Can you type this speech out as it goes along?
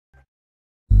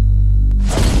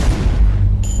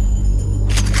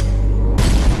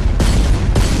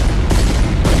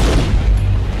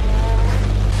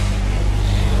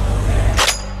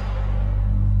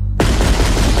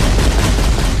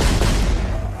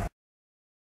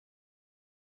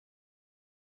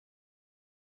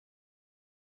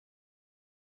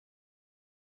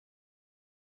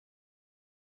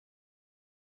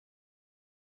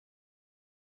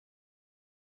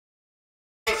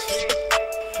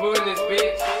PooH in this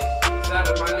bitch. Shout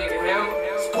out my nigga Hammer.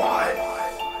 Squad.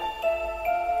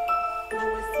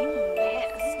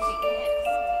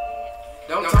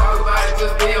 Don't talk about it,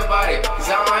 just be about it. Cause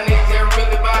all my niggas, they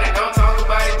really about it. Don't talk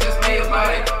about it, just be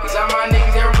about it. Cause all my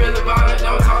niggas, they really about it.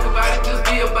 Don't talk about it, just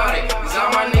be about it. Cause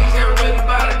all my niggas, they really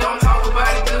about it. Don't talk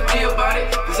about it, just be about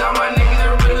it. Cause all my niggas, they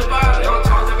really about it. Don't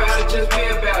talk about it, just be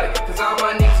about it. Cause all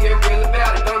my niggas, they really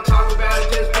about it. Don't talk about it,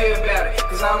 just be about it.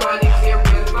 Cause all my niggas, they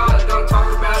really about it. Don't talk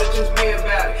about it, just be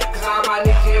about it. Cause all my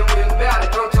niggas, they really about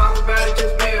it. Don't talk about it,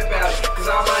 just be about it. Cause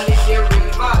all my niggas, they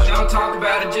really about it. Don't talk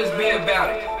about it, just be about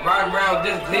it. Riding around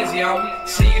this glizzy on me.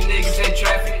 See you niggas in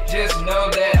traffic, just know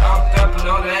that I'm thumping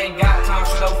on it. I ain't got time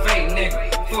for no fake nigga.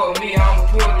 Fuck me, I'ma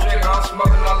pull the trigger. I'm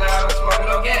smoking all loud, I'm smoking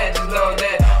no gas. Just know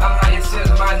that I'm high as since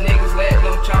my niggas let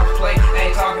them chops play.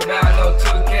 Ain't talking about no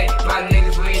 2K. My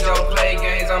niggas, we don't play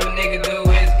games. I'm a nigga, do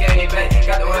his game, bang.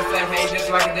 Got the one flame hang just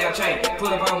like a damn chain.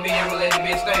 Pull up on me, I'ma let the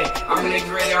bitch stain. I'm a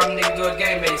nigga ready, I'm a nigga do a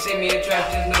game, man. See me in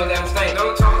traffic, just know that I'm staying.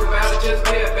 Don't talk about it, just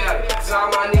be about it. Cause all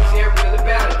my niggas here really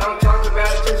about it. Don't talk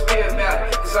about it, just be about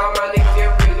it. Cause all my niggas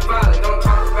here really about it. Don't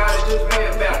talk about it, just be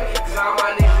about it. Cause all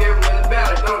my niggas here really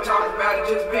about it. Don't talk about it,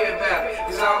 just be about it.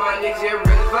 Cause all my niggas here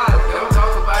really about it. Don't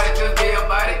talk about it, just be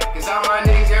about it. Cause all my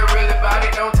niggas here really about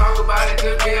it. Don't talk about it,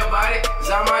 just be about it. Cause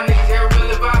all my niggas here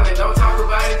really about it. Don't talk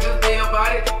about it, just be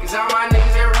about it. Cause all my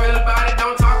niggas here really about it.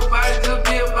 Don't talk about it, just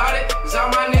be about it. Cause all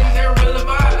my niggas here really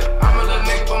about it. I'm a little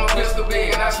nigga, but my pistol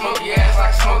big and I smoke your ass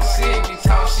like smoke a cig. You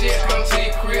talk shit, come to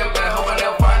your crib, but I hope I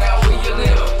never find out where you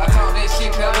live. I talk that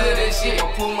shit, cause I live that shit.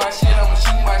 I'ma pull my shit, I'ma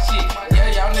shoot my shit.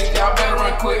 Yeah, y'all niggas, y'all better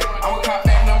run quick. I'ma cop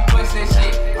back, I'ma bust that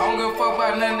shit. I don't give a fuck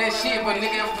about none of that shit, but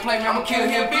nigga, if you play me, I'ma kill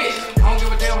him, bitch. I don't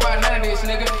give a damn about none of this,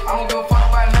 nigga. I don't give a fuck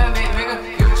about none of that, nigga.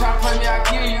 If you try to play me, I'll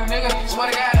kill you, nigga.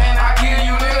 Swear to God, man, I'll kill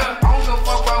you, nigga. I don't give a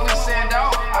fuck about what we saying,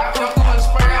 dog. I come through and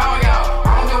spray all y'all. I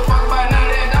don't give a fuck about none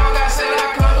of that, dog. I said I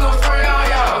come through and spray all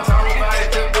y'all. Don't talk about it,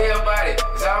 just be about it.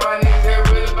 Cause all my niggas here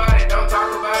really about it. Don't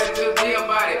talk about it, just be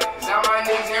about it. Cause all my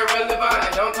niggas here really about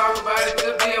it. Don't talk about it,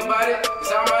 just be about it.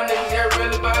 Cause all my niggas here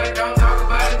really about it. Don't talk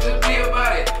about it, just be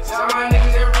about it. Cause all my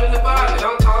niggas here really about it.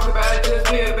 Don't talk about it, just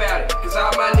be about it. Cause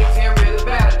all my niggas here really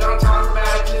about it. Don't talk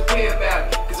about it, just be about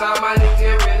it. Cause all my niggas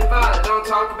here really about it. Don't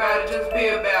talk about it, just be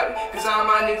about it. Cause all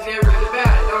my niggas here really about it.